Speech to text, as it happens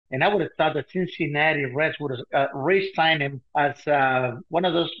And I would have thought that Cincinnati Reds would have re-signed him as one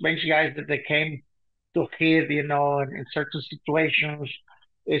of those bench guys that they came to hit, in certain situations.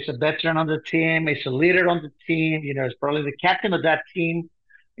 He's a veteran on the team. He's a leader on the team. He's probably the captain of that team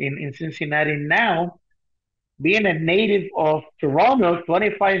in Cincinnati now. Being a native of Toronto,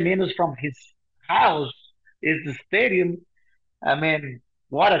 25 minutes from his house is the stadium. I mean,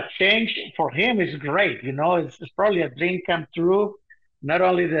 what a change for him is great. It's probably a dream come true. Not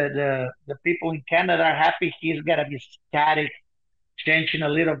only the people in Canada are happy, he's got to be ecstatic, changing a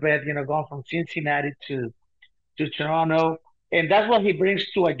little bit, going from Cincinnati to Toronto. And that's what he brings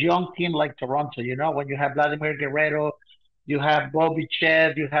to a young team like Toronto. When you have Vladimir Guerrero, you have Bobby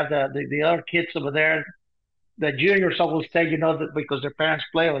Chet, you have the other kids over there, the juniors, I will say, that because their parents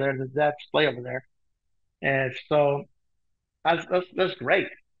play over there, the dads play over there. And so that's great.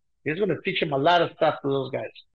 He's going to teach them a lot of stuff to those guys.